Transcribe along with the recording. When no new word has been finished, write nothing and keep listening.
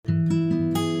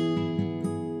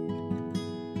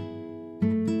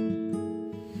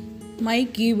My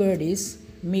keyword is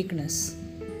meekness.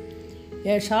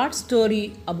 A short story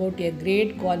about a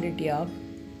great quality of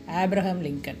Abraham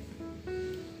Lincoln.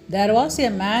 There was a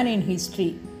man in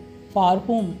history for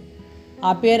whom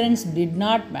appearance did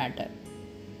not matter.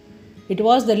 It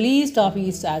was the least of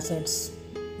his assets.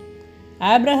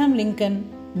 Abraham Lincoln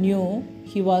knew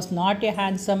he was not a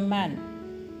handsome man.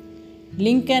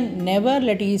 Lincoln never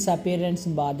let his appearance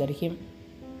bother him.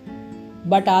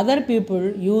 But other people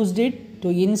used it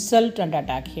to insult and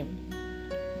attack him.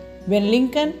 When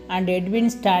Lincoln and Edwin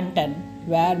Stanton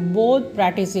were both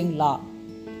practicing law,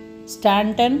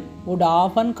 Stanton would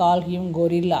often call him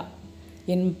gorilla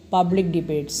in public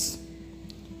debates.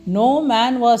 No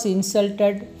man was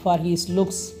insulted for his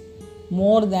looks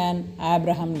more than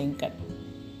Abraham Lincoln.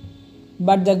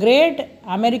 But the great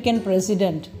American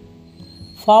president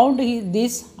found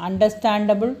this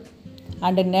understandable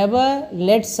and never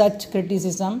let such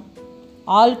criticism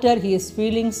alter his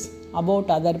feelings about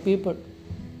other people.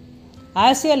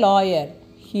 As a lawyer,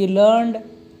 he learned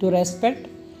to respect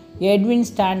Edwin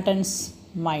Stanton's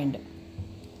mind.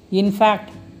 In fact,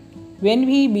 when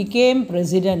he became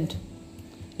president,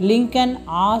 Lincoln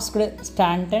asked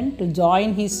Stanton to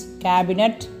join his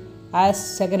cabinet as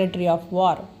Secretary of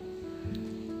War.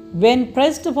 When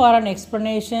pressed for an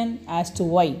explanation as to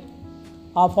why,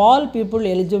 of all people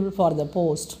eligible for the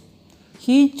post,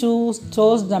 he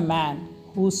chose the man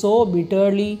who so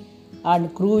bitterly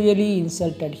and cruelly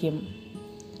insulted him.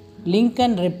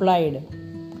 Lincoln replied,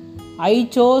 "I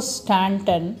chose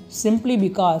Stanton simply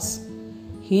because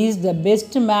he is the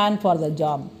best man for the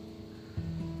job."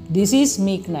 This is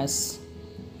meekness.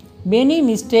 Many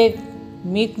mistake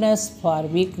meekness for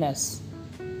weakness,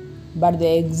 but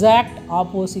the exact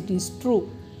opposite is true.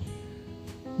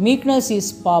 Meekness is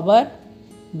power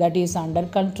that is under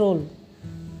control.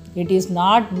 It is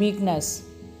not weakness,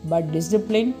 but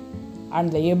discipline and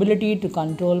the ability to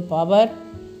control power,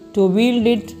 to wield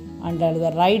it under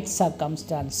the right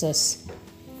circumstances.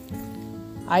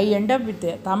 I end up with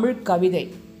a Tamil கவிதை.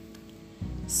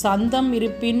 சந்தம்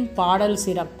இருப்பின் பாடல்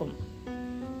சிறக்கும்,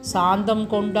 சாந்தம்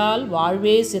கொண்டால்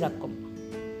வாழ்வே சிறக்கும்.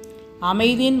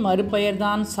 அமைதியின்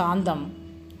மறுபெயர்தான் சாந்தம்,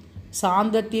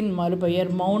 சாந்தத்தின்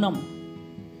மறுபெயர் மௌனம்.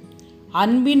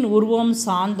 அன்பின் உருவம்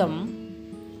சாந்தம்,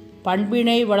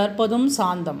 பண்பினை வளர்ப்பதும்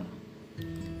சாந்தம்.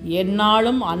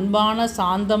 எந்நாளும் அன்பான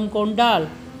சாந்தம் கொண்டால்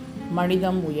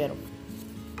மனிதம் உயரும்.